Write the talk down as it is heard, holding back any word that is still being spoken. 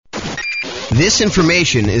This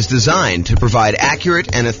information is designed to provide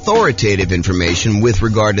accurate and authoritative information with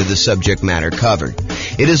regard to the subject matter covered.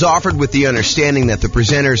 It is offered with the understanding that the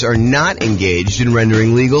presenters are not engaged in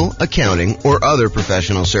rendering legal, accounting, or other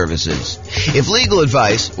professional services. If legal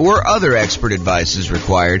advice or other expert advice is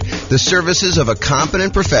required, the services of a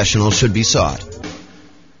competent professional should be sought.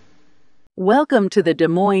 Welcome to the Des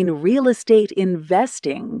Moines Real Estate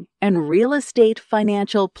Investing and Real Estate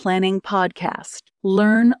Financial Planning Podcast.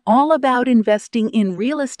 Learn all about investing in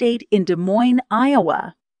real estate in Des Moines,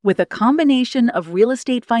 Iowa, with a combination of real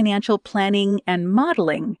estate financial planning and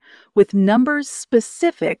modeling with numbers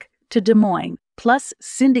specific to Des Moines, plus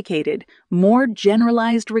syndicated, more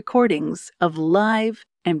generalized recordings of live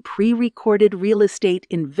and pre-recorded real estate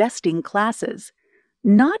investing classes,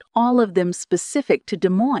 not all of them specific to Des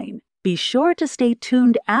Moines. Be sure to stay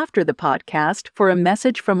tuned after the podcast for a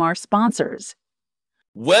message from our sponsors.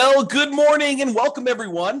 Well, good morning and welcome,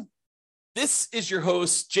 everyone. This is your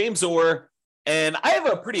host, James Orr, and I have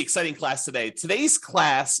a pretty exciting class today. Today's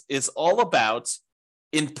class is all about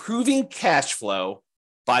improving cash flow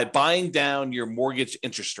by buying down your mortgage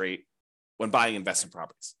interest rate when buying investment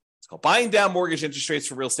properties. It's called Buying Down Mortgage Interest Rates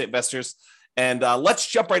for Real Estate Investors. And let's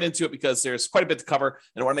jump right into it because there's quite a bit to cover,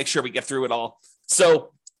 and I want to make sure we get through it all.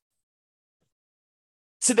 So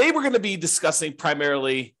today we're going to be discussing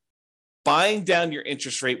primarily buying down your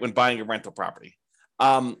interest rate when buying a rental property.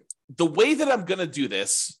 The way that I'm going to do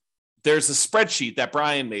this, there's a spreadsheet that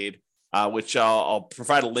Brian made, which I'll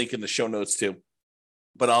provide a link in the show notes to.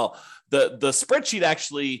 But the spreadsheet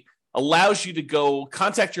actually allows you to go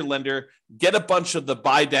contact your lender, get a bunch of the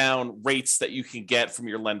buy down rates that you can get from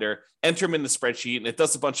your lender, enter them in the spreadsheet, and it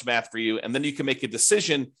does a bunch of math for you. And then you can make a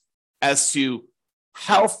decision as to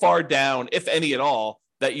how far down, if any at all,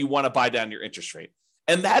 that you want to buy down your interest rate.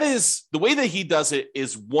 And that is the way that he does it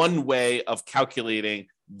is one way of calculating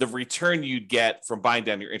the return you'd get from buying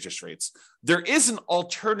down your interest rates. There is an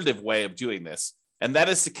alternative way of doing this, and that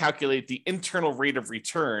is to calculate the internal rate of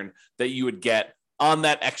return that you would get on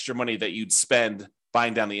that extra money that you'd spend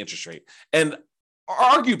buying down the interest rate. And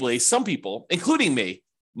arguably, some people, including me,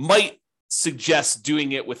 might suggest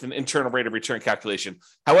doing it with an internal rate of return calculation.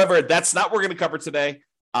 However, that's not what we're going to cover today.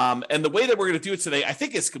 And the way that we're going to do it today, I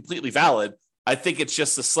think is completely valid. I think it's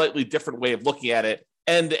just a slightly different way of looking at it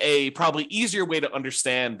and a probably easier way to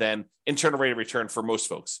understand than internal rate of return for most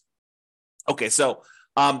folks. Okay, so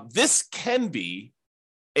this can be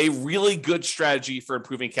a really good strategy for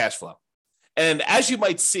improving cash flow. And as you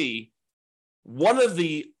might see, one of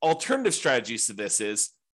the alternative strategies to this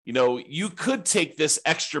is, you could take this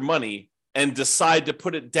extra money and decide to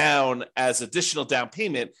put it down as additional down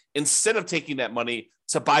payment instead of taking that money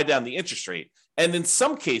to buy down the interest rate. And in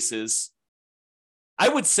some cases, I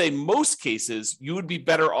would say most cases, you would be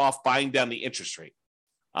better off buying down the interest rate.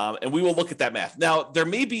 And we will look at that math. Now, there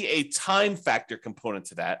may be a time factor component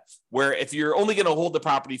to that, where if you're only going to hold the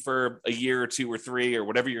property for a year or two or three or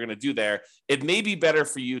whatever you're going to do there, it may be better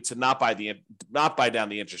for you to not buy down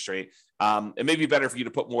the interest rate. It may be better for you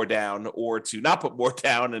to put more down or to not put more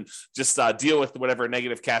down and just deal with whatever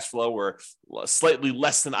negative cash flow or slightly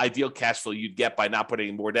less than ideal cash flow you'd get by not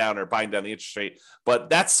putting more down or buying down the interest rate. But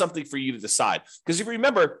that's something for you to decide. Because if you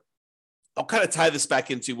remember, I'll kind of tie this back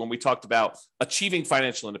into when we talked about achieving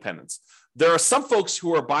financial independence. There are some folks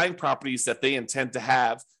who are buying properties that they intend to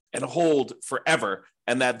have and hold forever,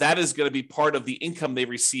 and that is going to be part of the income they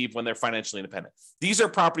receive when they're financially independent. These are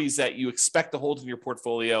properties that you expect to hold in your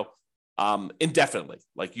portfolio indefinitely.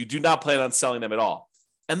 Like you do not plan on selling them at all.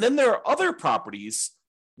 And then there are other properties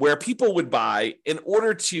where people would buy in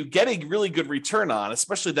order to get a really good return on,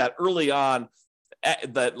 especially that early on,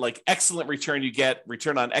 that like excellent return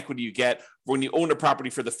on equity you get when you own a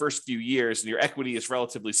property for the first few years and your equity is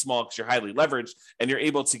relatively small because you're highly leveraged and you're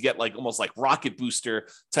able to get like almost like rocket booster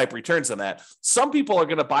type returns on that. Some people are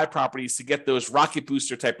going to buy properties to get those rocket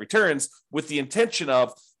booster type returns with the intention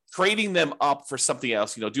of trading them up for something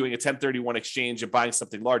else, doing a 1031 exchange and buying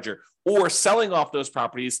something larger, or selling off those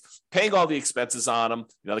properties, paying all the expenses on them,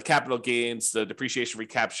 the capital gains, the depreciation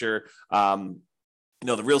recapture,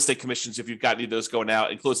 the real estate commissions, if you've got any of those going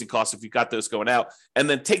out, and closing costs, if you've got those going out, and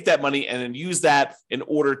then take that money and then use that in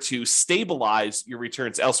order to stabilize your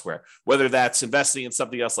returns elsewhere, whether that's investing in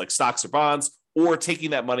something else like stocks or bonds, or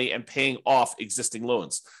taking that money and paying off existing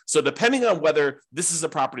loans. So depending on whether this is a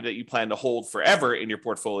property that you plan to hold forever in your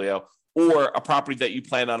portfolio, or a property that you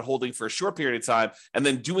plan on holding for a short period of time and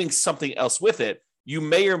then doing something else with it, you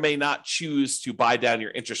may or may not choose to buy down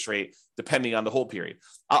your interest rate depending on the hold period.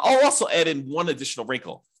 I'll also add in one additional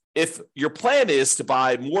wrinkle. If your plan is to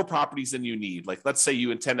buy more properties than you need, like let's say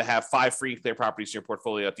you intend to have 5 free and clear properties in your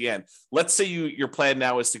portfolio at the end. Let's say your plan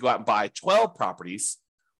now is to go out and buy 12 properties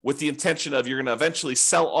with the intention of you're going to eventually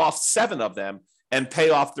sell off 7 of them and pay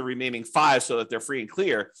off the remaining 5 so that they're free and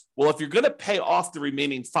clear. Well, if you're going to pay off the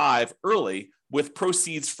remaining 5 early with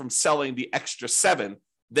proceeds from selling the extra 7,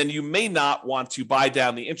 then you may not want to buy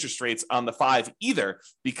down the interest rates on the 5 either,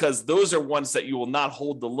 because those are ones that you will not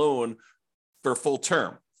hold the loan for full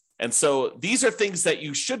term. And so these are things that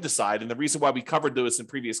you should decide. And the reason why we covered those in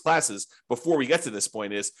previous classes before we get to this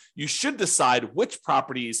point is you should decide which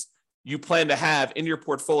properties you plan to have in your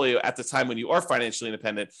portfolio at the time when you are financially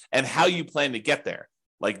independent and how you plan to get there.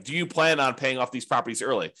 Like, do you plan on paying off these properties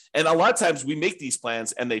early? And a lot of times we make these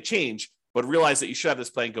plans and they change, but realize that you should have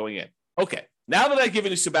this plan going in. Okay, now that I've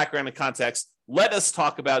given you some background and context, let us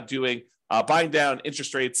talk about doing buying down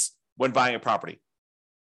interest rates when buying a property.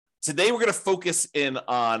 Today, we're going to focus in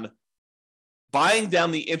on buying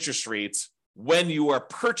down the interest rates when you are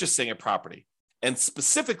purchasing a property. And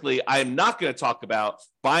specifically, I am not going to talk about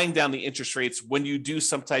buying down the interest rates when you do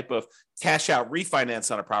some type of cash out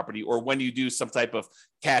refinance on a property, or when you do some type of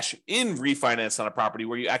cash in refinance on a property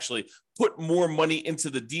where you actually put more money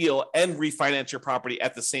into the deal and refinance your property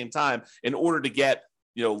at the same time in order to get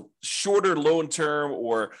shorter loan term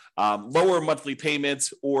or lower monthly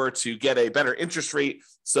payments, or to get a better interest rate.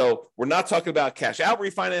 So we're not talking about cash out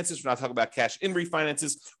refinances. We're not talking about cash in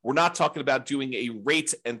refinances. We're not talking about doing a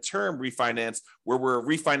rate and term refinance where we're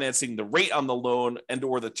refinancing the rate on the loan and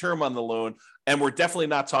or the term on the loan. And we're definitely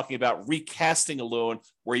not talking about recasting a loan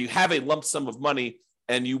where you have a lump sum of money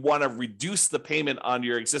and you want to reduce the payment on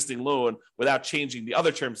your existing loan without changing the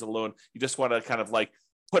other terms of the loan. You just want to kind of like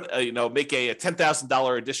make a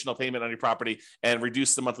 $10,000 additional payment on your property and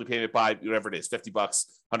reduce the monthly payment by whatever it is, $50,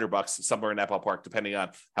 $100, somewhere in that ballpark, depending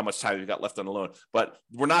on how much time you've got left on the loan. But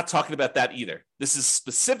we're not talking about that either. This is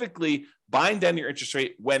specifically buying down your interest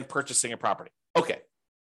rate when purchasing a property. Okay.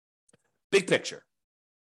 Big picture.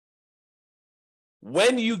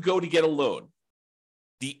 When you go to get a loan,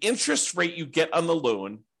 the interest rate you get on the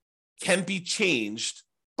loan can be changed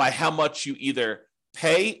by how much you either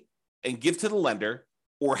pay and give to the lender,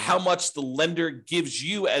 or how much the lender gives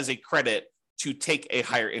you as a credit to take a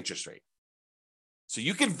higher interest rate. So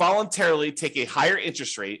you can voluntarily take a higher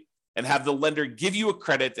interest rate and have the lender give you a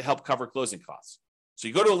credit to help cover closing costs. So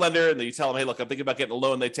you go to a lender and then you tell them, hey, look, I'm thinking about getting a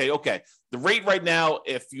loan. They say, okay, the rate right now,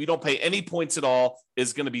 if you don't pay any points at all,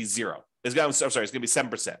 is going to be 0. It's going to be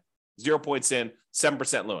 7%. 0 points in,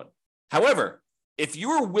 7% loan. However, if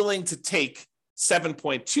you are willing to take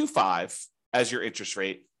 7.25 as your interest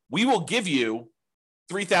rate, we will give you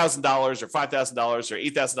 $3,000 or $5,000 or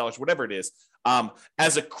 $8,000, whatever it is,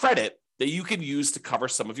 as a credit that you can use to cover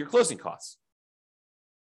some of your closing costs.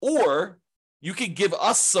 Or you can give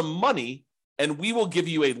us some money and we will give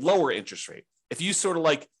you a lower interest rate. If you sort of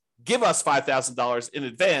like give us $5,000 in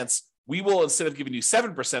advance, we will, instead of giving you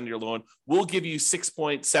 7% of your loan, we'll give you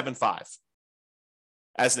 6.75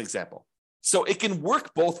 as an example. So it can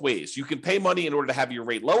work both ways. You can pay money in order to have your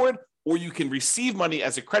rate lowered, or you can receive money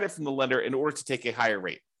as a credit from the lender in order to take a higher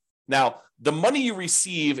rate. Now, the money you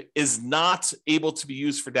receive is not able to be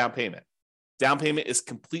used for down payment. Down payment is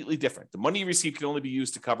completely different. The money you receive can only be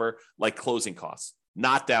used to cover like closing costs,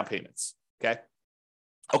 not down payments.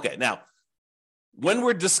 Okay, now, when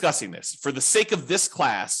we're discussing this, for the sake of this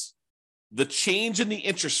class, the change in the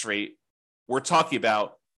interest rate we're talking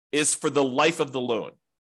about is for the life of the loan.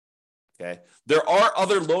 Okay. There are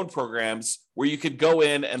other loan programs where you could go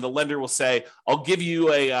in and the lender will say, I'll give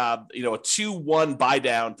you a 2-1 buy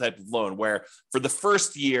down type of loan where for the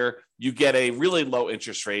first year you get a really low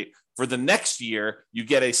interest rate. For the next year, you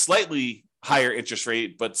get a slightly higher interest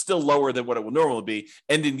rate, but still lower than what it would normally be.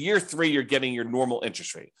 And in year 3, you're getting your normal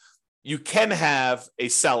interest rate. You can have a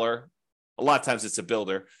seller, a lot of times it's a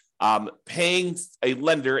builder, paying a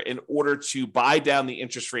lender in order to buy down the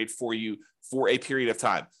interest rate for you for a period of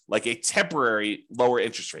time, like a temporary lower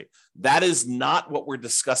interest rate. That is not what we're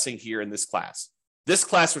discussing here in this class. This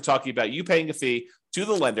class, we're talking about you paying a fee to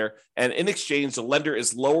the lender, and in exchange, the lender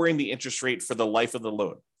is lowering the interest rate for the life of the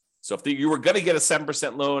loan. So if you were going to get a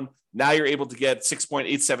 7% loan, now you're able to get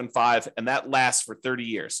 6.875, and that lasts for 30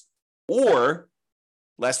 years. Or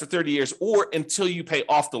until you pay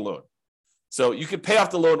off the loan. So you can pay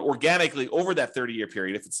off the loan organically over that 30-year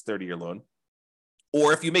period if it's a 30-year loan.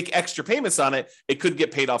 Or if you make extra payments on it, it could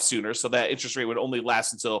get paid off sooner. So that interest rate would only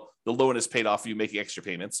last until the loan is paid off, you making extra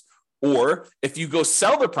payments. Or if you go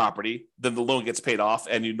sell the property, then the loan gets paid off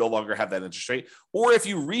and you no longer have that interest rate. Or if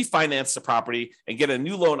you refinance the property and get a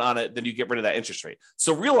new loan on it, then you get rid of that interest rate.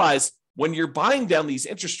 So realize when you're buying down these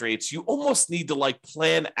interest rates, you almost need to like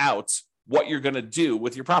plan out what you're going to do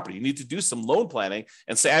with your property. You need to do some loan planning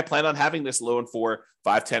and say, I plan on having this loan for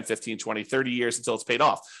 5, 10, 15, 20, 30 years until it's paid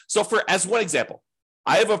off. So as one example,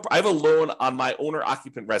 I have a loan on my owner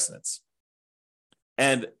occupant residence,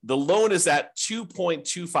 and the loan is at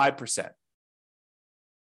 2.25%.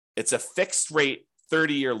 It's a fixed rate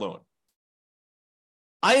 30-year loan.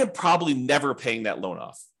 I am probably never paying that loan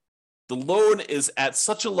off. The loan is at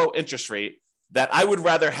such a low interest rate that I would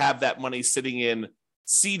rather have that money sitting in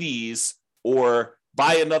CDs or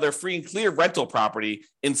buy another free and clear rental property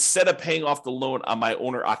instead of paying off the loan on my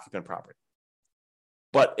owner occupant property.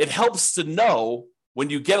 But it helps to know when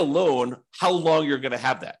you get a loan how long you're going to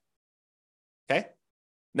have that. Okay.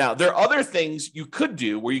 Now, there are other things you could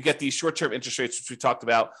do where you get these short-term interest rates, which we talked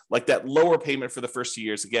about, like that lower payment for the first 2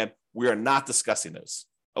 years. Again, we are not discussing those.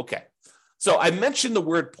 Okay. So I mentioned the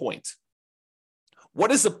word point.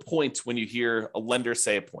 What is a point when you hear a lender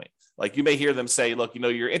say a point? Like you may hear them say, look,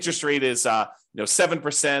 your interest rate is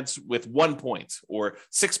 7% with 1 point, or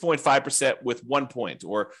 6.5% with 1 point,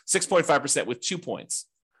 or 6.5% with 2 points.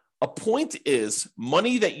 A point is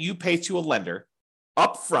money that you pay to a lender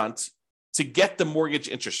upfront to get the mortgage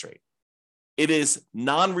interest rate. It is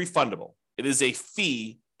non-refundable. It is a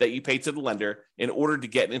fee that you pay to the lender in order to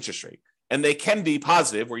get an interest rate. And they can be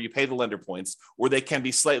positive where you pay the lender points, or they can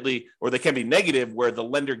be negative where the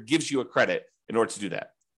lender gives you a credit in order to do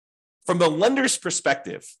that. From the lender's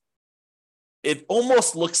perspective, it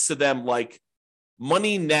almost looks to them like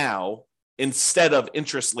money now instead of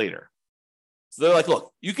interest later. So they're like,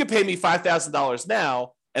 look, you can pay me $5,000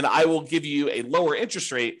 now, and I will give you a lower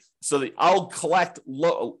interest rate so that I'll collect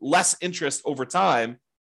less interest over time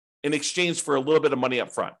in exchange for a little bit of money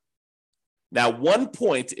up front. Now, 1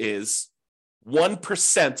 point is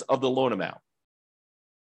 1% of the loan amount.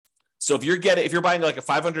 So if you're buying like a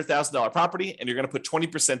 $500,000 property and you're going to put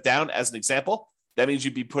 20% down as an example, that means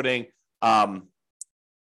you'd be putting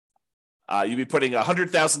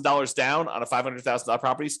 $100,000 down on a $500,000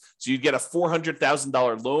 property. So you'd get a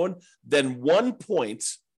 $400,000 loan. Then 1 point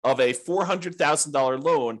of a $400,000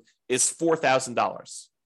 loan is $4,000.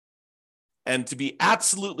 And to be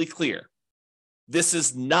absolutely clear, this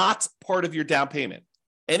is not part of your down payment.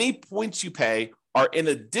 Any points you pay are in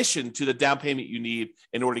addition to the down payment you need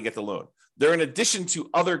in order to get the loan. They're in addition to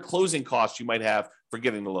other closing costs you might have for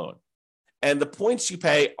getting the loan. And the points you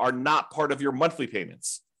pay are not part of your monthly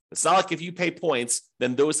payments. It's not like if you pay points,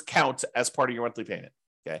 then those count as part of your monthly payment.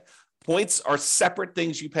 Okay. Points are separate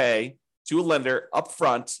things you pay to a lender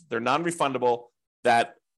upfront. They're non-refundable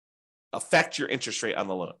that affect your interest rate on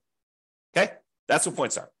the loan. Okay. That's what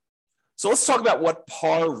points are. So let's talk about what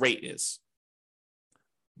par rate is.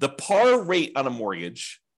 The par rate on a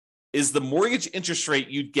mortgage is the mortgage interest rate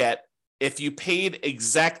you'd get if you paid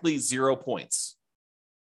exactly 0 points.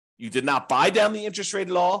 You did not buy down the interest rate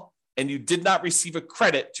at all, and you did not receive a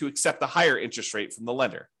credit to accept a higher interest rate from the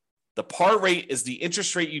lender. The par rate is the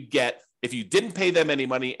interest rate you'd get if you didn't pay them any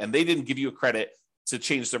money and they didn't give you a credit to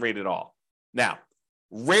change the rate at all. Now,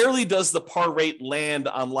 rarely does the par rate land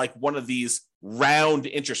on like one of these round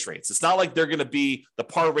interest rates. It's not like they're going to be the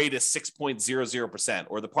par rate is 6.00%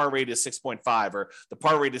 or the par rate is 6.5 or the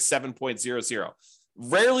par rate is 7.00.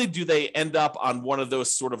 Rarely do they end up on one of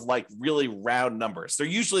those sort of like really round numbers. They're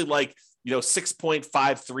usually like,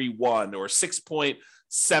 6.531 or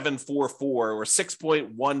 6.744 or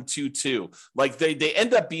 6.122. Like they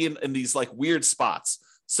end up being in these like weird spots.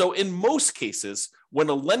 So in most cases, when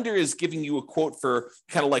a lender is giving you a quote for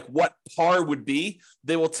kind of like what par would be,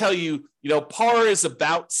 they will tell you, par is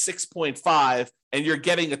about 6.5 and you're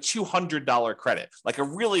getting a $200 credit, like a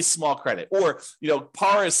really small credit. Or,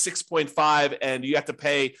 par is 6.5 and you have to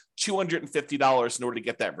pay $250 in order to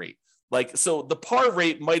get that rate. Like, so the par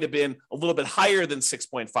rate might have been a little bit higher than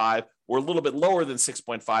 6.5 or a little bit lower than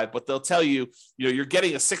 6.5, but they'll tell you, you're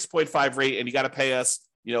getting a 6.5 rate and you got to pay us,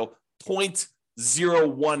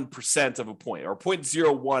 0.01% of a point or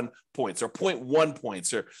 0.01 points or 0.1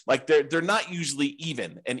 points, or like they're not usually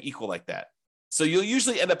even and equal like that. So you'll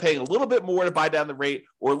usually end up paying a little bit more to buy down the rate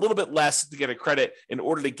or a little bit less to get a credit in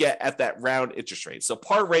order to get at that round interest rate. So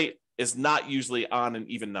par rate is not usually on an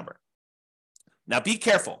even number. Now be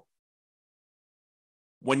careful.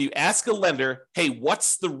 When you ask a lender, hey,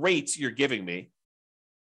 what's the rate you're giving me?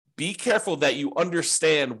 Be careful that you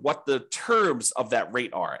understand what the terms of that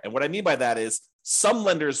rate are. And what I mean by that is some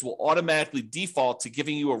lenders will automatically default to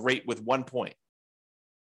giving you a rate with 1 point.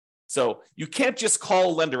 So you can't just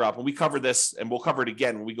call a lender up, and we cover this, and we'll cover it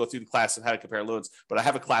again when we go through the class on how to compare loans, but I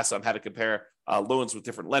have a class on how to compare loans with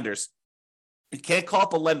different lenders. You can't call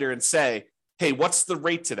up a lender and say, hey, what's the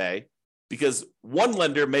rate today? because one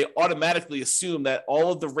lender may automatically assume that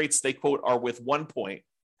all of the rates they quote are with 1 point,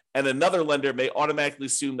 and another lender may automatically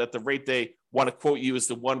assume that the rate they want to quote you is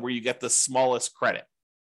the one where you get the smallest credit.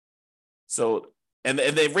 So, and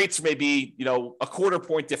the rates may be, a quarter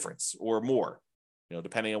point difference or more,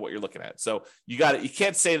 depending on what you're looking at. So you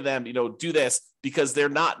can't say to them, do this, because they're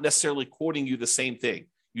not necessarily quoting you the same thing.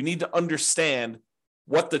 You need to understand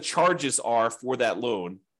what the charges are for that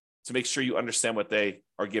loan to make sure you understand what they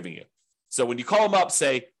are giving you. So when you call them up,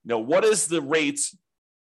 say, what is the rate?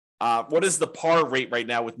 What is the par rate right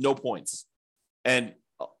now with no points? And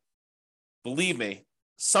believe me,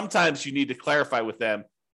 sometimes you need to clarify with them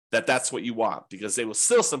that that's what you want, because they will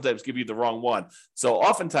still sometimes give you the wrong one. So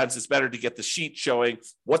oftentimes it's better to get the sheet showing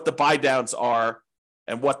what the buy downs are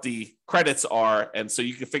and what the credits are. And so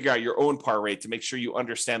you can figure out your own par rate to make sure you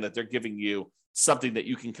understand that they're giving you something that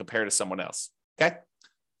you can compare to someone else. Okay.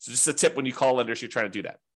 So just a tip when you call lenders, you're trying to do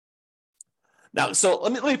that. Now, so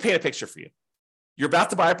let me paint a picture for you. You're about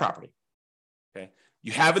to buy a property. Okay.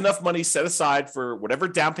 You have enough money set aside for whatever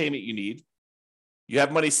down payment you need. You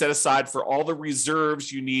have money set aside for all the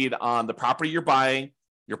reserves you need on the property you're buying,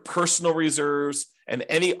 your personal reserves, and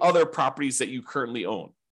any other properties that you currently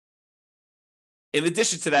own. In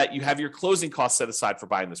addition to that, you have your closing costs set aside for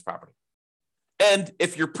buying this property. And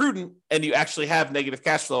if you're prudent and you actually have negative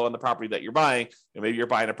cash flow on the property that you're buying, and maybe you're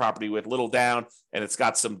buying a property with little down and it's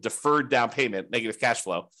got some deferred down payment, negative cash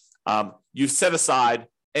flow, you've set aside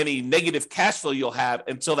any negative cash flow you'll have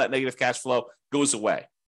until that negative cash flow goes away.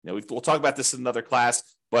 We'll talk about this in another class,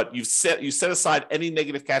 but you set aside any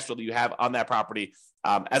negative cash flow that you have on that property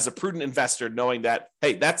as a prudent investor, knowing that,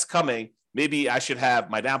 hey, that's coming. Maybe I should have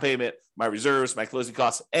my down payment, my reserves, my closing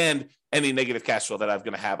costs, and any negative cash flow that I'm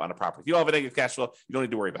going to have on a property. If you don't have a negative cash flow, you don't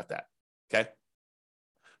need to worry about that. Okay.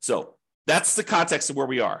 So that's the context of where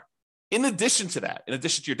we are. In addition to that, in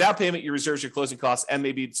addition to your down payment, your reserves, your closing costs, and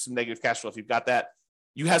maybe some negative cash flow, if you've got that,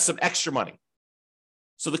 you have some extra money.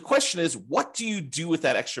 So the question is, what do you do with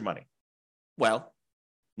that extra money? Well,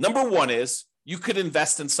 number one is you could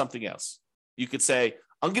invest in something else. You could say,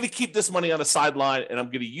 I'm going to keep this money on the sideline and I'm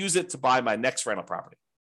going to use it to buy my next rental property,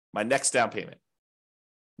 my next down payment,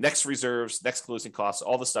 next reserves, next closing costs,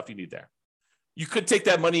 all the stuff you need there. You could take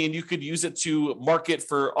that money and you could use it to market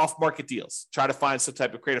for off-market deals. Try to find some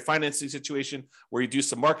type of creative financing situation where you do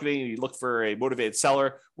some marketing and you look for a motivated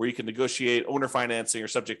seller where you can negotiate owner financing or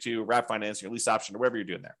subject to wrap financing or lease option or whatever you're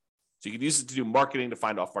doing there. So you can use it to do marketing to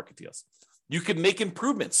find off-market deals. You can make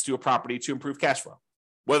improvements to a property to improve cash flow,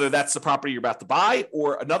 whether that's the property you're about to buy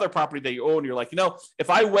or another property that you own. You're like, if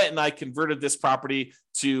I went and I converted this property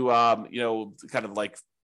to, kind of like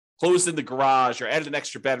closed in the garage or added an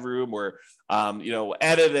extra bedroom or,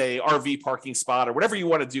 added a RV parking spot or whatever you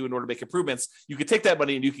want to do in order to make improvements, you could take that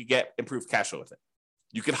money and you could get improved cash flow with it.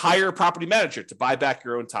 You could hire a property manager to buy back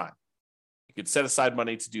your own time. You could set aside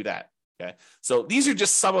money to do that. Okay. So these are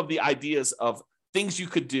just some of the ideas of things you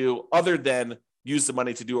could do other than use the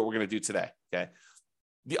money to do what we're going to do today. Okay.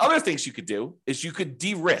 The other things you could do is you could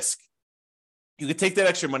de-risk. You could take that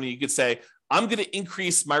extra money. You could say, I'm going to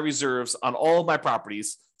increase my reserves on all of my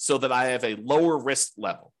properties so that I have a lower risk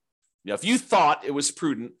level. If you thought it was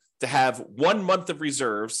prudent to have 1 month of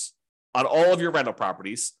reserves on all of your rental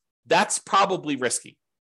properties, that's probably risky.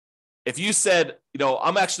 If you said,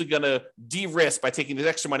 I'm actually going to de-risk by taking the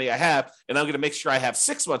extra money I have, and I'm going to make sure I have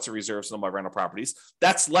 6 months of reserves on my rental properties,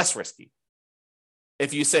 that's less risky.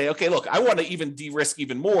 If you say, okay, look, I want to even de-risk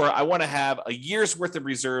even more. I want to have a year's worth of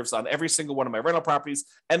reserves on every single one of my rental properties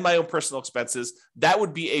and my own personal expenses. That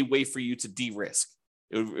would be a way for you to de-risk.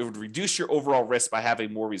 It would reduce your overall risk by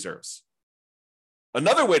having more reserves.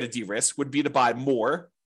 Another way to de-risk would be to buy more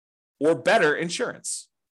or better insurance.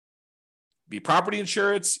 Be property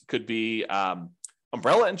insurance, could be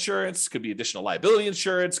umbrella insurance, could be additional liability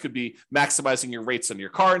insurance, could be maximizing your rates on your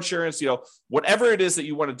car insurance, whatever it is that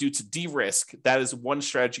you want to do to de-risk, that is one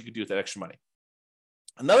strategy you could do with that extra money.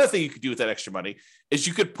 Another thing you could do with that extra money is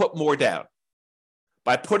you could put more down.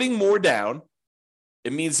 By putting more down,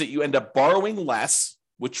 it means that you end up borrowing less,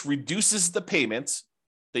 which reduces the payment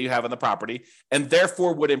that you have on the property and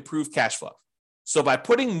therefore would improve cash flow. So by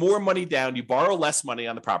putting more money down, you borrow less money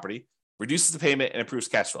on the property, reduces the payment and improves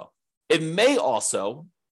cash flow. It may also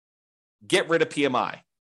get rid of PMI.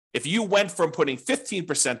 If you went from putting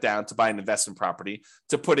 15% down to buy an investment property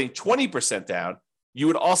to putting 20% down, you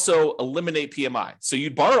would also eliminate PMI. So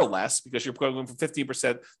you'd borrow less because you're going from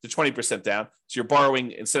 15% to 20% down. So you're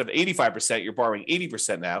borrowing, instead of 85%, you're borrowing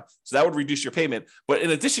 80% now. So that would reduce your payment. But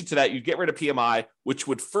in addition to that, you'd get rid of PMI, which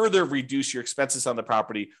would further reduce your expenses on the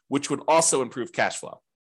property, which would also improve cash flow.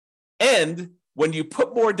 And when you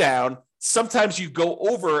put more down, sometimes you go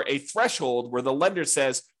over a threshold where the lender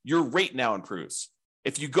says your rate now improves.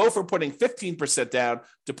 If you go from putting 15% down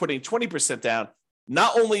to putting 20% down,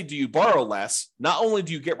 not only do you borrow less, not only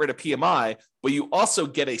do you get rid of PMI, but you also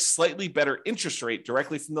get a slightly better interest rate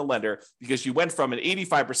directly from the lender because you went from an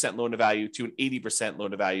 85% loan to value to an 80%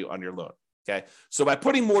 loan to value on your loan. Okay. So by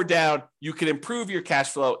putting more down, you can improve your cash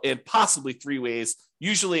flow in possibly 3 ways,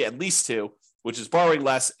 usually at least 2, which is borrowing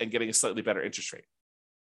less and getting a slightly better interest rate.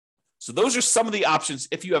 So those are some of the options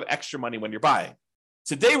if you have extra money when you're buying.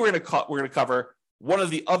 Today, we're going to cover one of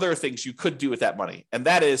the other things you could do with that money, and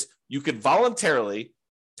that is you could voluntarily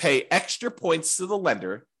pay extra points to the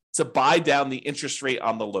lender to buy down the interest rate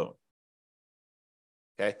on the loan.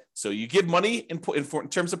 Okay, so you give money in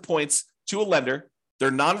terms of points to a lender. They're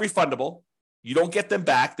non-refundable. You don't get them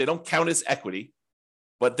back. They don't count as equity,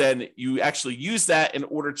 but then you actually use that in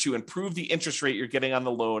order to improve the interest rate you're getting on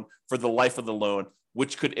the loan for the life of the loan,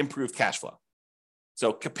 which could improve cash flow.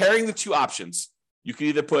 So comparing the two options, you can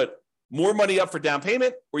either put more money up for down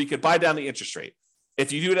payment or you could buy down the interest rate.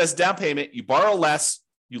 If you do it as down payment, you borrow less,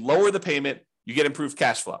 you lower the payment, you get improved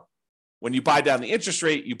cash flow. When you buy down the interest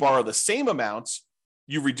rate, you borrow the same amounts,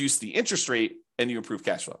 you reduce the interest rate, and you improve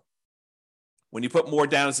cash flow. When you put more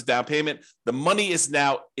down as a down payment, the money is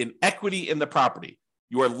now in equity in the property.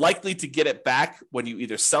 You are likely to get it back when you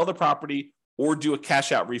either sell the property or do a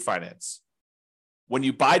cash out refinance. When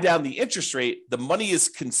you buy down the interest rate, the money is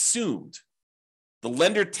consumed. The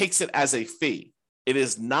lender takes it as a fee. It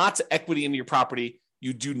is not equity in your property.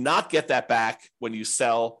 You do not get that back when you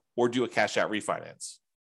sell or do a cash out refinance.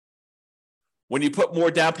 When you put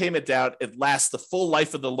more down payment down, it lasts the full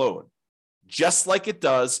life of the loan, just like it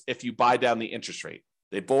does if you buy down the interest rate.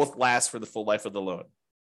 They both last for the full life of the loan.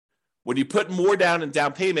 When you put more down in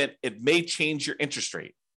down payment, it may change your interest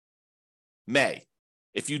rate. May.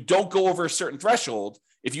 If you don't go over a certain threshold,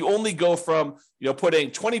 if you only go from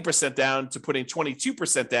putting 20% down to putting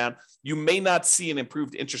 22% down, you may not see an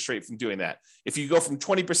improved interest rate from doing that. If you go from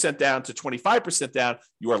 20% down to 25% down,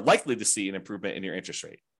 you are likely to see an improvement in your interest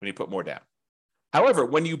rate when you put more down. However,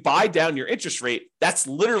 when you buy down your interest rate, that's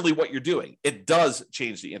literally what you're doing. It does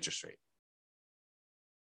change the interest rate.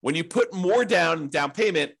 When you put more down in down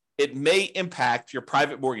payment, it may impact your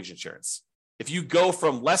private mortgage insurance. If you go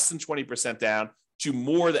from less than 20% down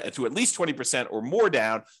to at least 20% or more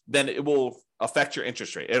down, then it will affect your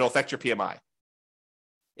interest rate. It'll affect your PMI.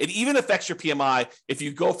 It even affects your PMI if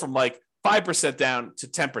you go from like 5% down to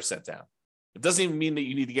 10% down. It doesn't even mean that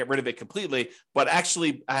you need to get rid of it completely, but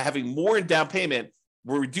actually having more in down payment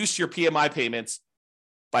will reduce your PMI payments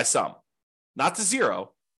by some, not to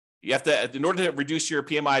zero. You have to, in order to reduce your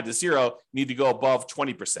PMI to zero, you need to go above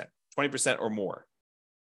 20% or more.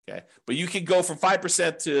 Okay. But you can go from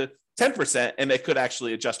 5% to 10%, and it could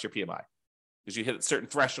actually adjust your PMI because you hit certain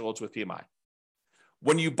thresholds with PMI.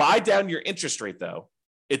 When you buy down your interest rate, though,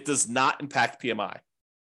 it does not impact PMI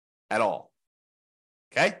at all.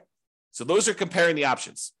 Okay? So those are comparing the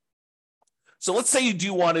options. So let's say you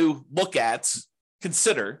do want to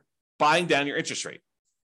consider buying down your interest rate.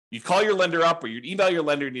 You call your lender up or you email your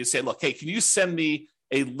lender and you say, look, hey, can you send me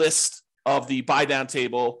a list of the buy down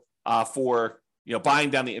table for buying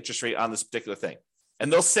down the interest rate on this particular thing?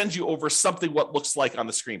 And they'll send you over something what looks like on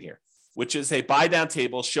the screen here, which is a buy down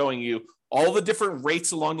table showing you all the different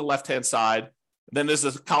rates along the left-hand side. Then there's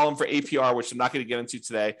a column for APR, which I'm not going to get into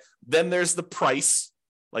today. Then there's the price,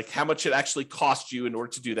 like how much it actually cost you in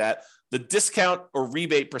order to do that. The discount or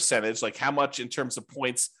rebate percentage, like how much in terms of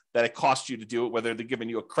points that it costs you to do it, whether they're giving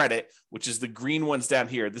you a credit, which is the green ones down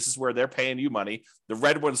here. This is where they're paying you money. The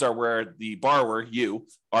red ones are where the borrower, you,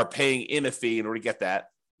 are paying in a fee in order to get that.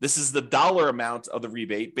 This is the dollar amount of the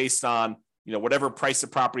rebate based on whatever price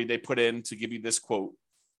of property they put in to give you this quote,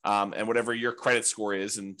 and whatever your credit score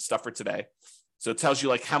is and stuff for today. So it tells you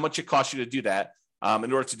like how much it costs you to do that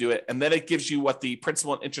in order to do it. And then it gives you what the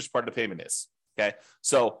principal and interest part of the payment is. Okay.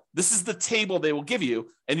 So this is the table they will give you.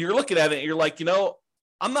 And you're looking at it and you're like,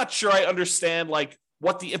 I'm not sure I understand like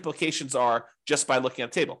what the implications are just by looking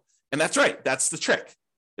at the table. And that's right. That's the trick,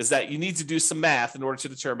 is that you need to do some math in order to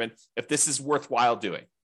determine if this is worthwhile doing.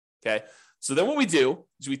 Okay. So then what we do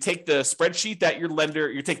is we take the spreadsheet that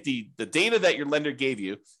you take the data that your lender gave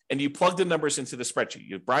you, and you plug the numbers into the spreadsheet.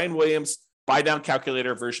 You have Brian Williams buy down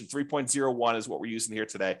calculator version 3.01 is what we're using here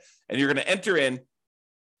today. And you're going to enter in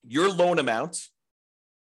your loan amount,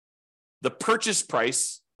 the purchase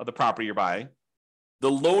price of the property you're buying, the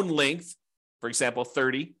loan length, for example,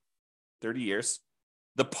 30 years,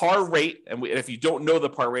 the par rate. And if you don't know the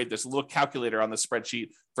par rate, there's a little calculator on the spreadsheet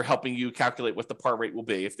for helping you calculate what the par rate will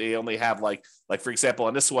be. If they only have like for example,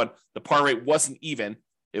 on this one, the par rate wasn't even.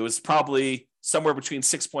 it was probably somewhere between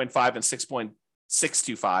 6.5 and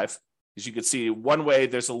 6.625. As you can see, one way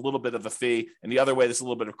there's a little bit of a fee, and the other way there's a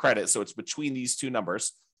little bit of credit. So it's between these two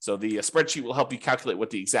numbers. So the spreadsheet will help you calculate what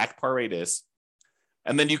the exact par rate is.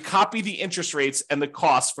 And then you copy the interest rates and the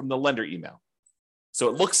costs from the lender email. So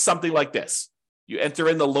it looks something like this. You enter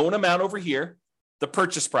in the loan amount over here, the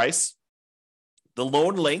purchase price, the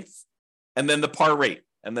loan length, and then the par rate.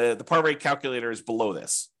 And the par rate calculator is below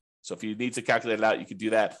this. So if you need to calculate it out, you can do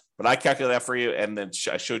that. But I calculate that for you, and then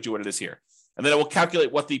I showed you what it is here. And then it will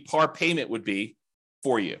calculate what the par payment would be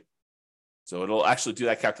for you. So it'll actually do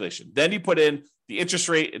that calculation. Then you put in the interest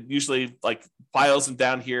rate. It usually like files them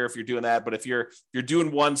down here if you're doing that. But if you're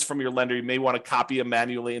doing ones from your lender, you may want to copy them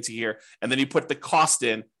manually into here. And then you put the cost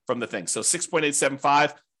in from the thing. So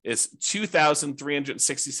 6.875 is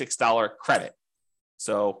 $2,366 credit.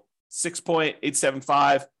 So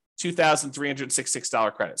 6.875,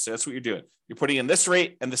 $2,366 credit. So that's what you're doing. You're putting in this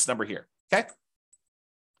rate and this number here. Okay.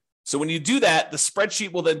 So when you do that, the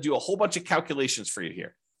spreadsheet will then do a whole bunch of calculations for you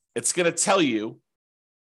here. It's going to tell you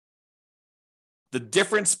the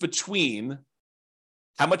difference between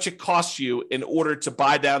how much it costs you in order to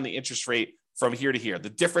buy down the interest rate from here to here, the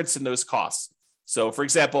difference in those costs. So for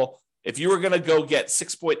example, if you were going to go get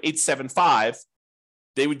 6.875,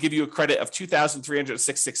 they would give you a credit of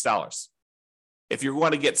 $2,366. If you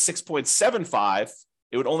want to get 6.75,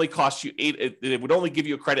 it would only cost you it would only give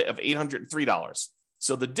you a credit of $803.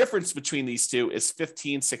 So the difference between these two is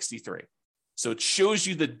 $1,563. So it shows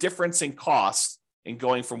you the difference in cost in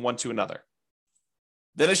going from one to another.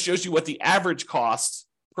 Then it shows you what the average cost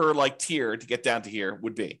per like tier to get down to here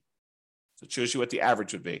would be. So it shows you what the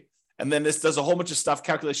average would be. And then this does a whole bunch of stuff,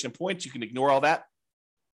 calculation of points. You can ignore all that.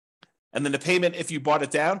 And then the payment if you bought it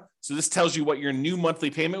down. So this tells you what your new monthly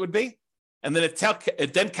payment would be. And then it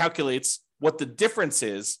then calculates what the difference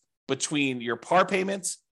is between your par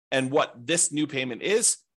payments and what this new payment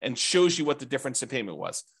is, and shows you what the difference in payment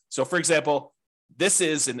was. So for example, this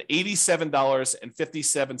is an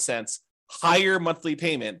 $87.57 higher monthly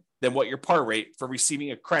payment than what your par rate for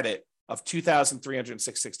receiving a credit of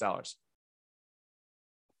 $2,366.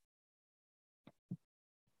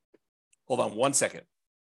 Hold on one second.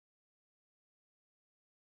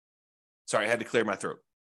 Sorry, I had to clear my throat.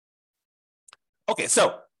 Okay,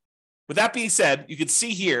 so with that being said, you can see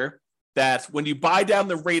here that when you buy down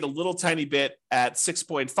the rate a little tiny bit at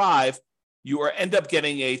 6.5, you end up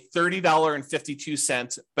getting a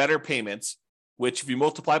 $30.52 better payment, which if you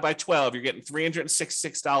multiply by 12, you're getting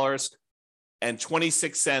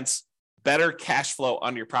 $366.26 better cash flow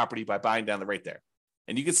on your property by buying down the rate there.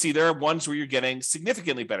 And you can see there are ones where you're getting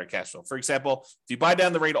significantly better cash flow. For example, if you buy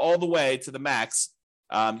down the rate all the way to the max,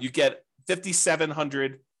 you get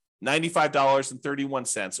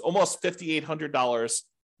 $5,795.31, almost $5,800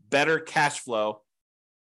 better cash flow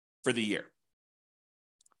for the year.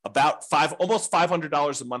 Almost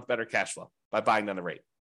 $500 a month better cash flow by buying down the rate.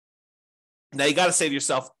 Now you got to say to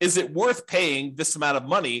yourself, is it worth paying this amount of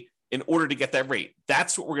money in order to get that rate?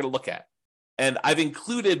 That's what we're going to look at. And I've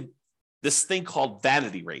included this thing called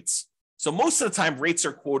vanity rates. So most of the time rates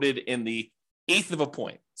are quoted in the eighth of a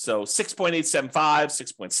point. So 6.875,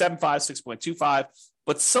 6.75, 6.25.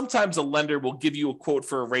 But sometimes a lender will give you a quote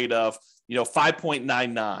for a rate of,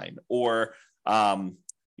 5.99 or,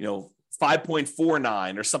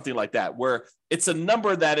 5.49 or something like that, where it's a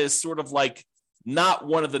number that is sort of like not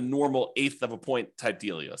one of the normal eighth of a point type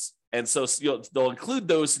deals. And so they'll include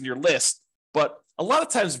those in your list, but a lot of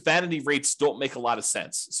times vanity rates don't make a lot of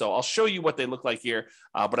sense. So I'll show you what they look like here,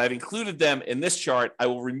 but I've included them in this chart. I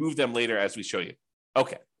will remove them later as we show you.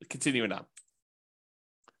 Okay, continuing on.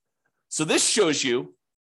 So this shows you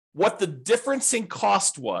what the difference in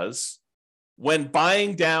cost was when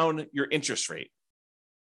buying down your interest rate.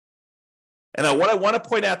 And what I want to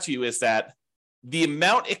point out to you is that the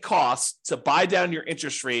amount it costs to buy down your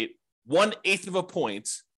interest rate 1/8 of a point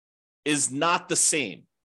is not the same.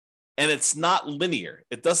 And it's not linear.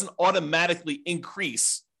 It doesn't automatically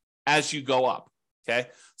increase as you go up. Okay.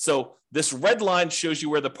 So this red line shows you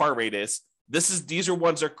where the par rate is. These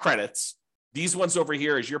are credits. These ones over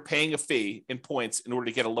here is you're paying a fee in points in order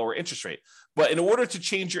to get a lower interest rate. But in order to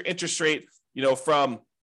change your interest rate, from,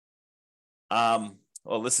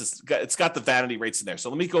 it's got the vanity rates in there. So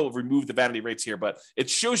let me go remove the vanity rates here, but it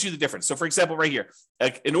shows you the difference. So for example, right here,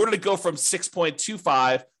 in order to go from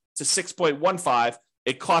 6.25 to 6.15,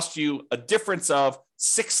 it costs you a difference of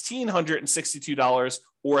 $1,662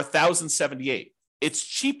 or $1,078. It's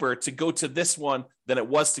cheaper to go to this one than it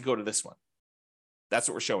was to go to this one. That's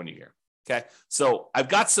what we're showing you here. Okay. So I've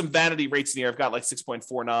got some vanity rates in here. I've got like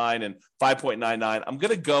 6.49 and 5.99. I'm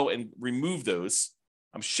going to go and remove those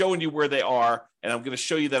I'm showing you where they are, and I'm going to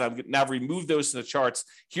show you that I'm going to now remove those from the charts.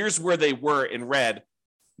 Here's where they were in red.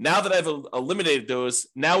 Now that I've eliminated those,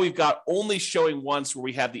 now we've got only showing ones where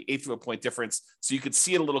we have the eighth of a point difference. So you could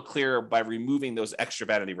see it a little clearer by removing those extra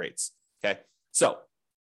vanity rates. Okay. So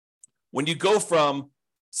when you go from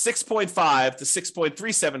 6.5 to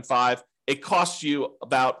 6.375, it costs you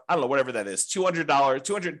about, I don't know, whatever that is, $200,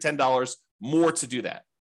 $210 more to do that.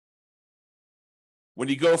 When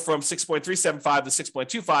you go from 6.375 to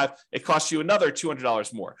 6.25, it costs you another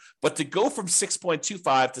 $200 more. But to go from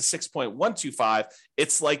 6.25 to 6.125,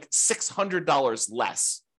 it's like $600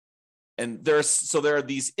 less. And there are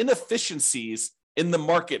these inefficiencies in the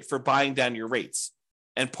market for buying down your rates.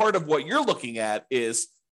 And part of what you're looking at is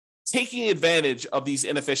taking advantage of these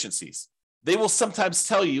inefficiencies. They will sometimes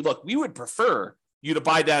tell you, look, we would prefer you to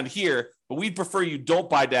buy down here, but we'd prefer you don't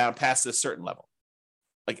buy down past this certain level.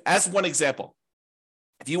 Like as one example,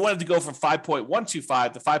 if you wanted to go from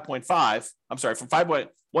 5.125 to 5.5, I'm sorry, from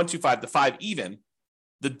 5.125 to 5 even,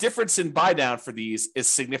 the difference in buy down for these is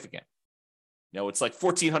significant. It's like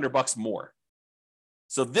 $1,400 more.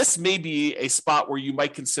 So this may be a spot where you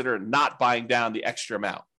might consider not buying down the extra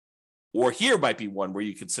amount. Or here might be one where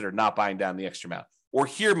you consider not buying down the extra amount. Or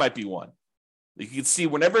here might be one. You can see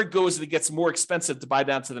whenever it goes and it gets more expensive to buy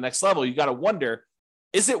down to the next level, you got to wonder,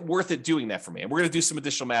 is it worth it doing that for me? And we're going to do some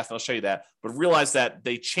additional math, and I'll show you that. But realize that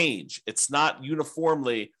they change. It's not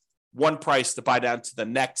uniformly one price to buy down to the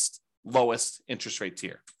next lowest interest rate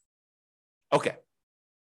tier. Okay.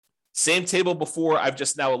 Same table before. I've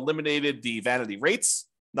just now eliminated the vanity rates.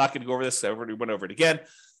 Not going to go over this. I already went over it again.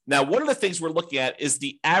 Now, one of the things we're looking at is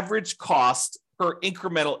the average cost per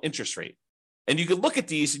incremental interest rate. And you can look at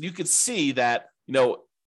these and you can see that,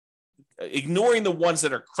 ignoring the ones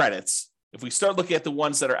that are credits, if we start looking at the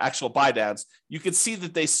ones that are actual buy downs, you can see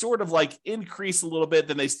that they sort of like increase a little bit,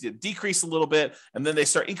 then they decrease a little bit, and then they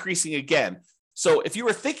start increasing again. So if you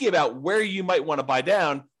were thinking about where you might want to buy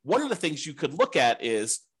down, one of the things you could look at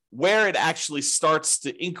is where it actually starts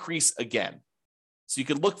to increase again. So you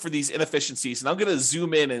can look for these inefficiencies, and I'm going to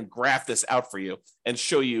zoom in and graph this out for you and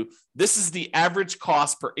show you this is the average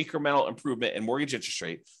cost per incremental improvement in mortgage interest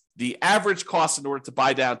rate, the average cost in order to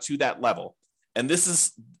buy down to that level. And this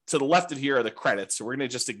is to the left of here are the credits. So we're going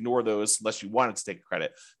to just ignore those unless you wanted to take a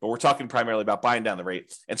credit, but we're talking primarily about buying down the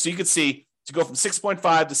rate. And so you can see to go from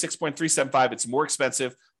 6.5 to 6.375, it's more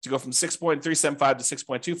expensive. To go from 6.375 to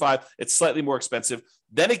 6.25, it's slightly more expensive.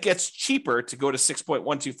 Then it gets cheaper to go to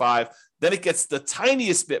 6.125. Then it gets the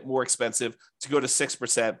tiniest bit more expensive to go to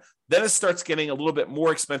 6%. Then it starts getting a little bit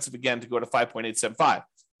more expensive again to go to 5.875.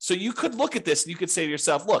 So you could look at this and you could say to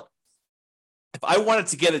yourself, look, if I wanted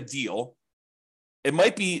to get a deal, it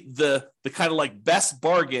might be the kind of like best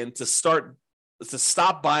bargain to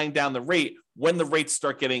stop buying down the rate when the rates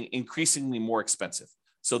start getting increasingly more expensive.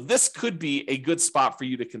 So this could be a good spot for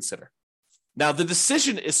you to consider. Now, the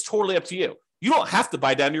decision is totally up to you. You don't have to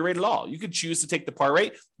buy down your rate at all. You could choose to take the par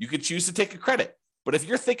rate. You could choose to take a credit. But if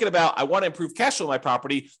you're thinking about, I want to improve cash flow in my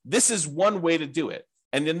property, this is one way to do it.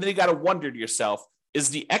 And then you got to wonder to yourself, is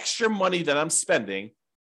the extra money that I'm spending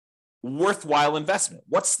worthwhile investment?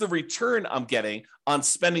 What's the return I'm getting on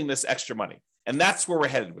spending this extra money? And that's where we're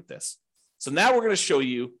headed with this. So now we're going to show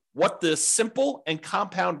you what the simple and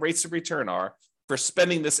compound rates of return are for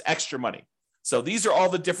spending this extra money. So these are all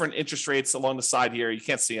the different interest rates along the side here. You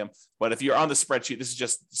can't see them, but if you're on the spreadsheet, this is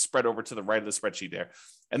just spread over to the right of the spreadsheet there.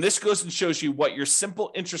 And this goes and shows you what your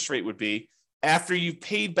simple interest rate would be after you've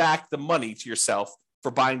paid back the money to yourself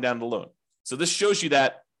for buying down the loan. So this shows you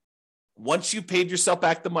that once you paid yourself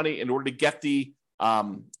back the money in order to get the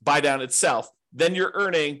buy down itself, then you're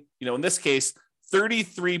earning, in this case,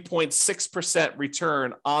 33.6%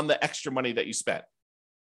 return on the extra money that you spent.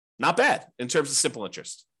 Not bad in terms of simple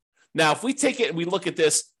interest. Now, if we take it and we look at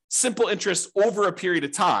this simple interest over a period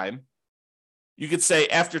of time, you could say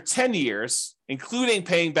after 10 years, including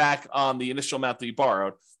paying back on the initial amount that you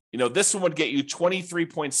borrowed, this one would get you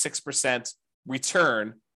 23.6%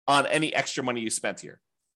 return on any extra money you spent here.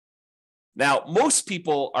 Now, most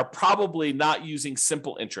people are probably not using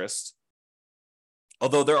simple interest,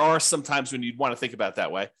 although there are some times when you'd want to think about it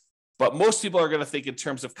that way. But most people are going to think in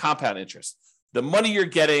terms of compound interest. The money you're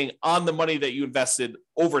getting on the money that you invested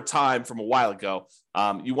over time from a while ago,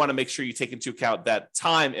 you want to make sure you take into account that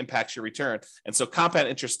time impacts your return. And so compound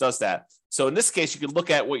interest does that. So in this case, you can look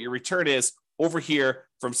at what your return is over here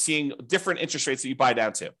from seeing different interest rates that you buy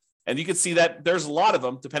down to. And you can see that there's a lot of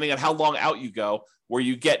them, depending on how long out you go, where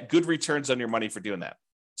you get good returns on your money for doing that.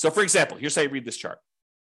 So for example, here's how you read this chart.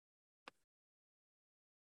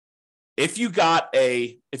 If you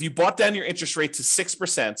bought down your interest rate to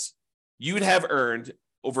 6%, you'd have earned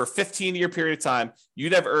over a 15-year period of time,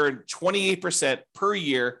 you'd have earned 28% per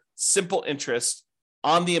year simple interest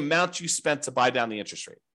on the amount you spent to buy down the interest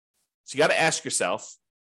rate. So you got to ask yourself,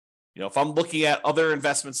 if I'm looking at other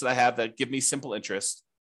investments that I have that give me simple interest,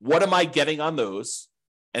 what am I getting on those?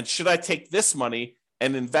 And should I take this money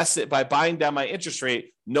and invest it by buying down my interest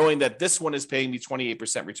rate, knowing that this one is paying me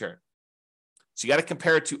 28% return? So you got to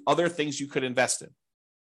compare it to other things you could invest in.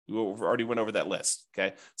 We already went over that list.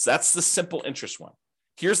 Okay. So that's the simple interest one.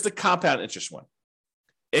 Here's the compound interest one.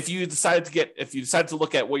 If you decide to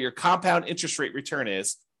look at what your compound interest rate return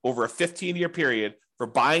is over a 15-year period for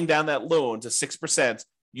buying down that loan to 6%,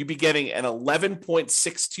 you'd be getting an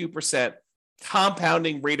 11.62%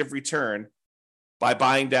 compounding rate of return by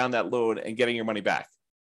buying down that loan and getting your money back.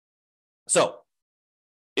 So,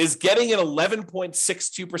 is getting an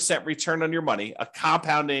 11.62% return on your money, a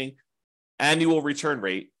compounding annual return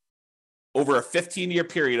rate over a 15-year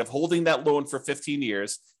period of holding that loan for 15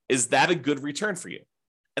 years, is that a good return for you?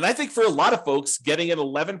 And I think for a lot of folks, getting an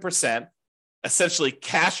 11%, essentially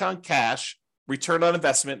cash on cash return on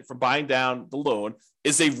investment from buying down the loan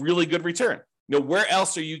is a really good return. Where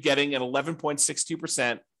else are you getting an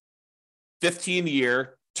 11.62%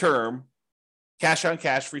 15-year term cash on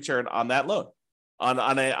cash return on that loan,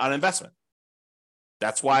 on investment?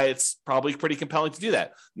 That's why it's probably pretty compelling to do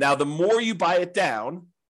that. Now, the more you buy it down,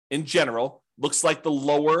 in general, looks like the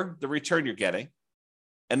lower the return you're getting.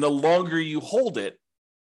 And the longer you hold it,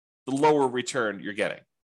 the lower return you're getting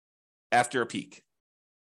after a peak.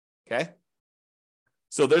 Okay?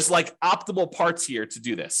 So there's like optimal parts here to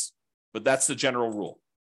do this, but that's the general rule.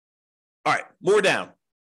 All right, more down.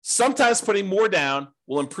 Sometimes putting more down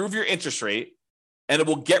will improve your interest rate and it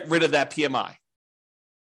will get rid of that PMI.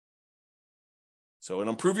 So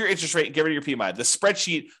it'll improve your interest rate and get rid of your PMI. The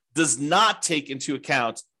spreadsheet does not take into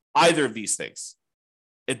account either of these things.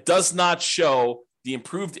 It does not show the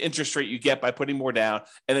improved interest rate you get by putting more down,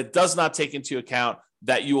 and it does not take into account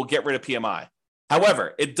that you will get rid of PMI.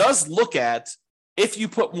 However, it does look at if you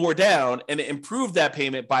put more down and it improved that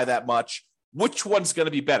payment by that much, which one's going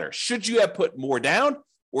to be better? Should you have put more down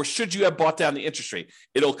or should you have bought down the interest rate?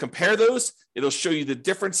 It'll compare those. It'll show you the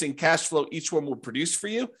difference in cash flow each one will produce for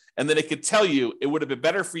you. And then it could tell you it would have been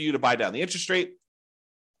better for you to buy down the interest rate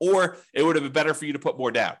or it would have been better for you to put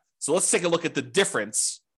more down. So let's take a look at the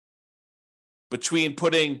difference between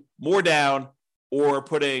putting more down or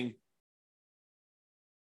buying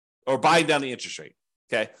down the interest rate.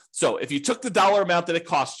 Okay. So if you took the dollar amount that it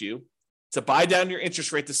cost you to buy down your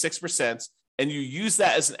interest rate to 6% and you use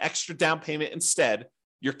that as an extra down payment instead,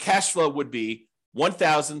 your cash flow would be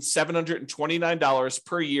 $1,729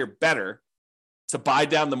 per year better to buy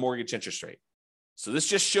down the mortgage interest rate. So this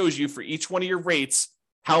just shows you for each one of your rates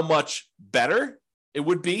how much better it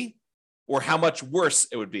would be or how much worse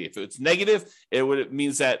it would be. If it's negative, it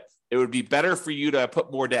means that it would be better for you to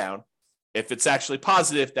put more down. If it's actually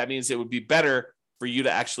positive, that means it would be better for you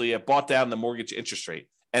to actually have bought down the mortgage interest rate.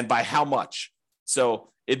 And by how much?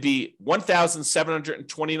 So it'd be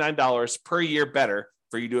 $1,729 per year better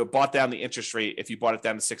for you to have bought down the interest rate if you bought it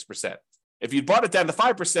down to 6%. If you bought it down to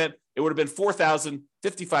 5%, it would have been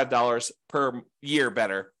 $4,055 per year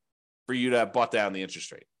better for you to have bought down the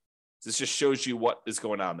interest rate. This just shows you what is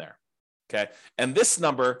going on there. Okay. And this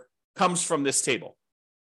number comes from this table.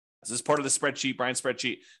 This is part of the spreadsheet, Brian's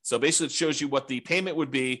spreadsheet. So basically it shows you what the payment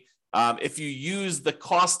would be if you use the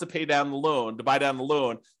cost to pay down the loan, to buy down the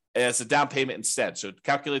loan as a down payment instead. So it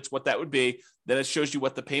calculates what that would be. Then it shows you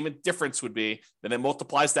what the payment difference would be. Then it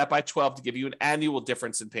multiplies that by 12 to give you an annual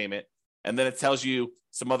difference in payment. And then it tells you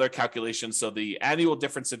some other calculations. So the annual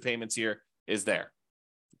difference in payments here is there.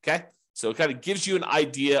 Okay. So it kind of gives you an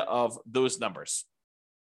idea of those numbers.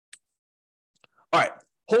 All right.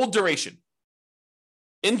 Hold duration.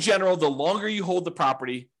 In general, the longer you hold the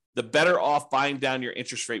property, the better off buying down your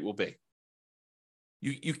interest rate will be.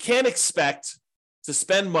 You can't expect to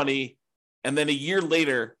spend money and then a year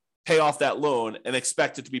later pay off that loan and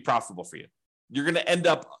expect it to be profitable for you. You're going to end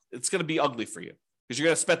up, it's going to be ugly for you because you're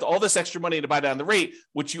going to spend all this extra money to buy down the rate,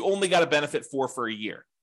 which you only got a benefit for a year.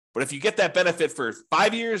 But if you get that benefit for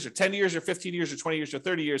 5 years or 10 years or 15 years or 20 years or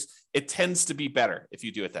 30 years, it tends to be better if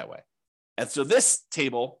you do it that way. And so this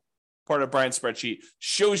table, part of Brian's spreadsheet,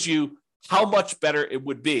 shows you how much better it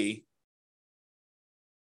would be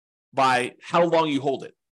by how long you hold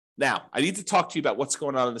it. Now, I need to talk to you about what's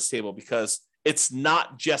going on in this table because it's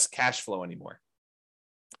not just cash flow anymore.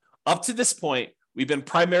 Up to this point, we've been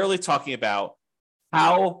primarily talking about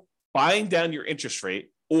how buying down your interest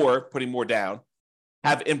rate or putting more down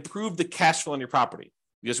have improved the cash flow on your property.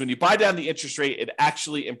 Because when you buy down the interest rate, it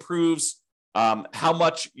actually improves how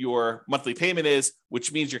much your monthly payment is,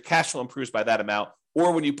 which means your cash flow improves by that amount,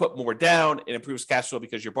 Or when you put more down, it improves cash flow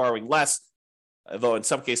because you're borrowing less, although in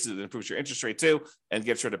some cases it improves your interest rate too and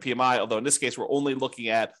gets rid of PMI. Although in this case, we're only looking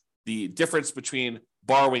at the difference between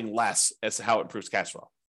borrowing less as to how it improves cash flow.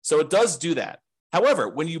 So it does do that. However,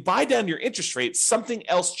 when you buy down your interest rate, something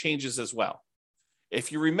else changes as well.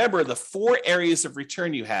 If you remember the 4 areas of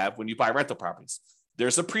return you have when you buy rental properties,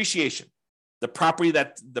 there's appreciation. The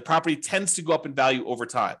property tends to go up in value over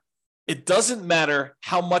time. It doesn't matter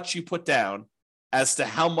how much you put down as to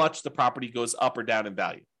how much the property goes up or down in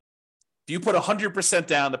value. If you put 100%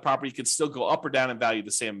 down, the property can still go up or down in value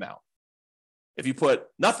the same amount. If you put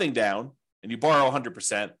nothing down and you borrow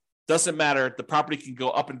 100%, doesn't matter, the property can go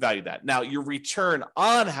up in value that. Now, your return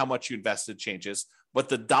on how much you invested changes, but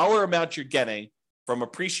the dollar amount you're getting from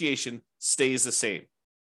appreciation stays the same.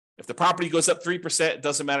 If the property goes up 3%, it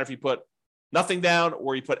doesn't matter if you put nothing down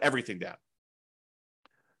or you put everything down.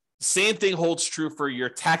 The same thing holds true for your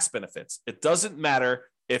tax benefits. It doesn't matter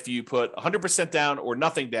if you put 100% down or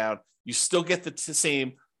nothing down, you still get the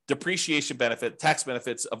same depreciation benefit, tax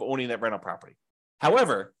benefits of owning that rental property.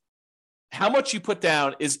 However, how much you put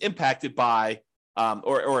down is impacted by,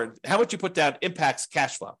 or how much you put down impacts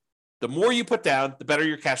cash flow. The more you put down, the better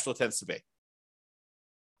your cash flow tends to be.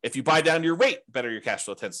 If you buy down your rate, the better your cash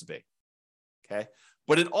flow tends to be. Okay.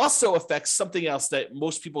 But it also affects something else that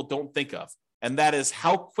most people don't think of, and that is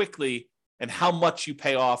how quickly and how much you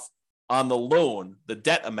pay off on the loan, the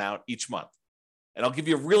debt amount each month. And I'll give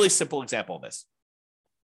you a really simple example of this.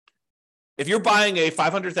 If you're buying a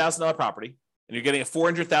 $500,000 property and you're getting a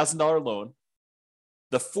 $400,000 loan,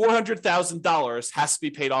 the $400,000 has to be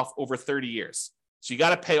paid off over 30 years. So you got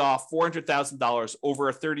to pay off $400,000 over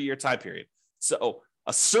a 30-year time period. So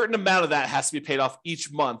a certain amount of that has to be paid off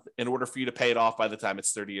each month in order for you to pay it off by the time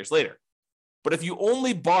it's 30 years later. But if you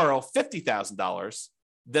only borrow $50,000,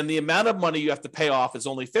 then the amount of money you have to pay off is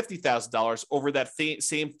only $50,000 over that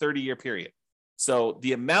same 30-year period. So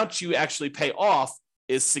the amount you actually pay off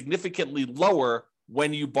is significantly lower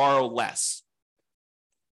when you borrow less.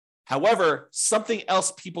 However, something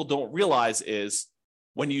else people don't realize is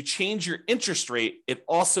when you change your interest rate, it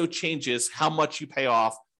also changes how much you pay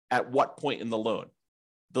off at what point in the loan.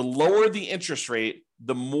 The lower the interest rate,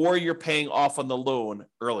 the more you're paying off on the loan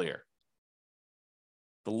earlier.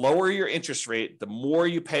 The lower your interest rate, the more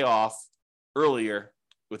you pay off earlier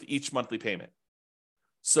with each monthly payment.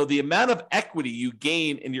 So the amount of equity you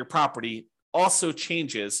gain in your property also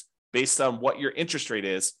changes based on what your interest rate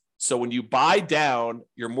is. So when you buy down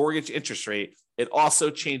your mortgage interest rate, it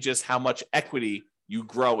also changes how much equity you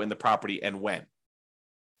grow in the property and when.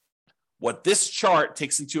 What this chart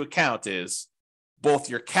takes into account is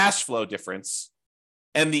both your cash flow difference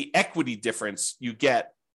and the equity difference you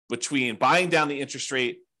get between buying down the interest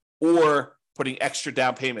rate or putting extra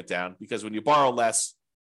down payment down, because when you borrow less,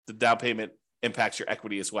 the down payment impacts your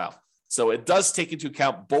equity as well. So it does take into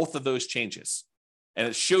account both of those changes, and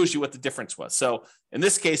it shows you what the difference was. So in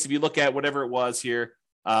this case, if you look at whatever it was here,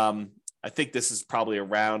 I think this is probably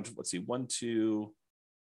around, let's see, 1, 2,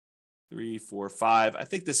 3, 4, 5. I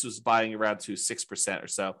think this was buying around to 6% or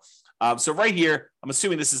so. So right here, I'm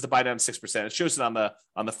assuming this is the buy down 6%. It shows it on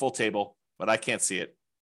the full table, but I can't see it.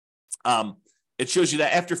 It shows you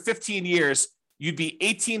that after 15 years, you'd be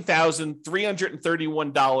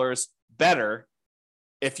 $18,331 better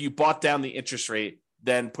if you bought down the interest rate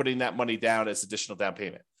than putting that money down as additional down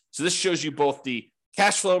payment. So this shows you both the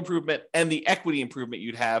cash flow improvement and the equity improvement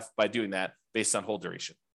you'd have by doing that based on hold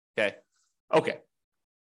duration. Okay.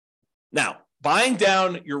 Now, buying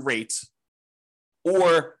down your rate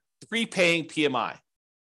or prepaying PMI.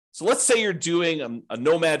 So let's say you're doing a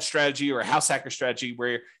nomad strategy or a house hacker strategy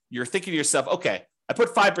where you're thinking to yourself, okay, I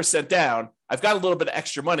put 5% down. I've got a little bit of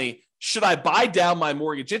extra money. Should I buy down my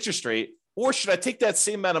mortgage interest rate, or should I take that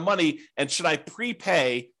same amount of money and should I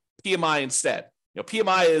prepay PMI instead?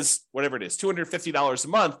 PMI is whatever it is, $250 a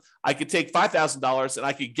month. I could take $5,000 and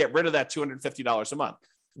I could get rid of that $250 a month.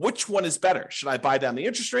 Which one is better? Should I buy down the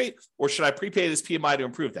interest rate or should I prepay this PMI to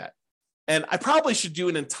improve that? And I probably should do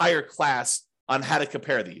an entire class on how to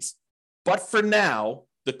compare these. But for now,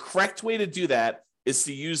 the correct way to do that is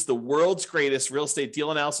to use the world's greatest real estate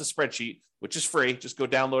deal analysis spreadsheet, which is free. Just go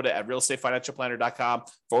download it at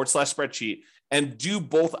realestatefinancialplanner.com/spreadsheet and do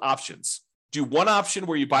both options. Do one option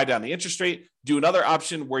where you buy down the interest rate, do another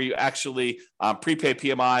option where you actually prepay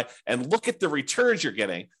PMI, and look at the returns you're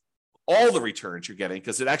getting, all the returns you're getting,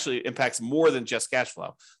 because it actually impacts more than just cash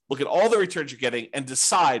flow. Look at all the returns you're getting and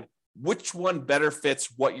decide which one better fits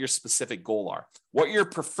what your specific goal are, what your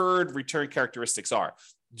preferred return characteristics are.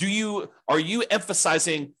 Are you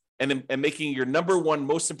emphasizing and making your number one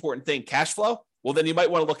most important thing cash flow? Well, then you might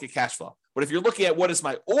want to look at cash flow. But if you're looking at what is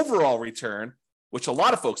my overall return, which a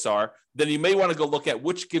lot of folks are, then you may want to go look at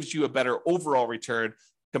which gives you a better overall return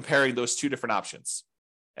comparing those two different options.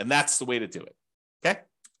 And that's the way to do it. Okay?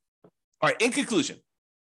 All right, in conclusion,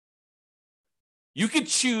 you can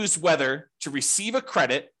choose whether to receive a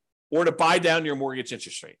credit or to buy down your mortgage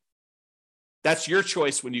interest rate. That's your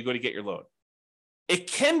choice when you go to get your loan. It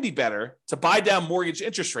can be better to buy down mortgage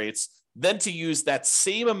interest rates than to use that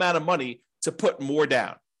same amount of money to put more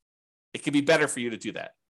down. It can be better for you to do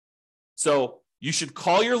that. So you should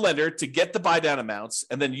call your lender to get the buy down amounts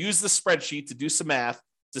and then use the spreadsheet to do some math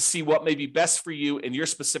to see what may be best for you in your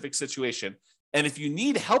specific situation. And if you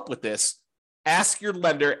need help with this, ask your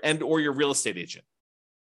lender and or your real estate agent.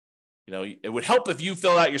 You know, it would help if you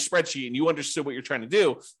fill out your spreadsheet and you understood what you're trying to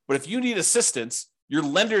do. But if you need assistance, your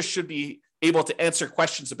lender should be able to answer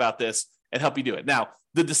questions about this and help you do it. Now,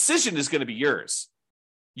 the decision is going to be yours.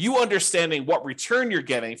 You understanding what return you're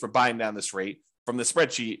getting for buying down this rate from the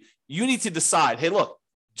spreadsheet, you need to decide, hey, look,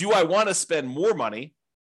 do I want to spend more money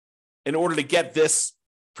in order to get this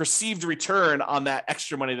perceived return on that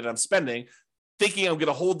extra money that I'm spending, thinking I'm going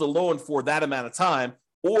to hold the loan for that amount of time?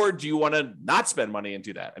 Or do you want to not spend money and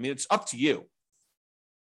do that? I mean, it's up to you.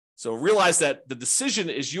 So realize that the decision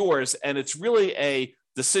is yours, and it's really a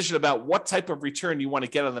decision about what type of return you want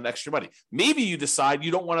to get on that extra money. Maybe you decide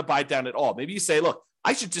you don't want to buy down at all. Maybe you say, look,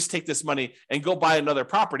 I should just take this money and go buy another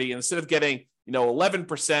property. And instead of getting,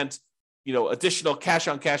 11%, additional cash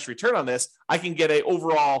on cash return on this, I can get a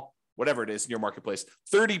overall, whatever it is in your marketplace,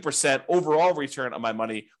 30% overall return on my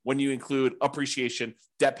money when you include appreciation,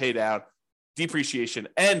 debt pay down, depreciation,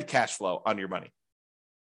 and cash flow on your money.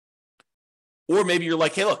 Or maybe you're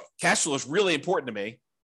like, hey, look, cash flow is really important to me.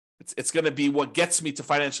 It's going to be what gets me to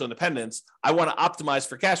financial independence. I want to optimize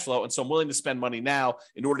for cash flow. And so I'm willing to spend money now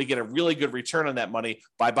in order to get a really good return on that money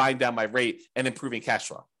by buying down my rate and improving cash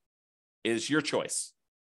flow. It is your choice.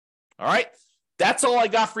 All right. That's all I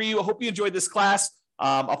got for you. I hope you enjoyed this class.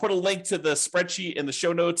 I'll put a link to the spreadsheet in the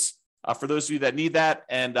show notes for those of you that need that.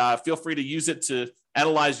 And feel free to use it to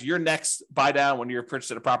analyze your next buy down when you're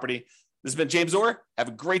purchasing a property. This has been James Orr. Have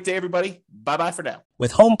a great day, everybody. Bye-bye for now.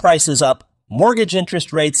 With home prices up, mortgage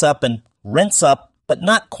interest rates up, and rents up, but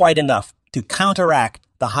not quite enough to counteract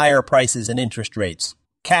the higher prices and interest rates,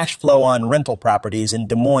 cash flow on rental properties in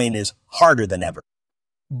Des Moines is harder than ever.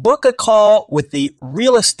 Book a call with the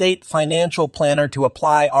Real Estate Financial Planner to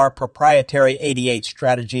apply our proprietary 88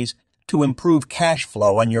 strategies to improve cash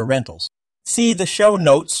flow on your rentals. See the show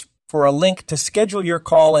notes for a link to schedule your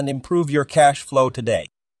call and improve your cash flow today.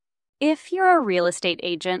 If you're a real estate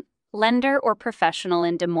agent, lender, or professional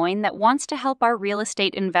in Des Moines that wants to help our real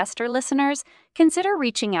estate investor listeners, consider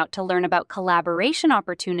reaching out to learn about collaboration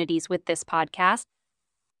opportunities with this podcast.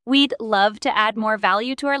 We'd love to add more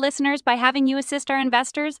value to our listeners by having you assist our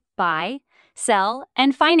investors buy, sell,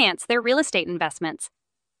 and finance their real estate investments.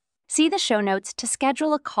 See the show notes to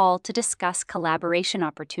schedule a call to discuss collaboration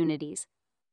opportunities.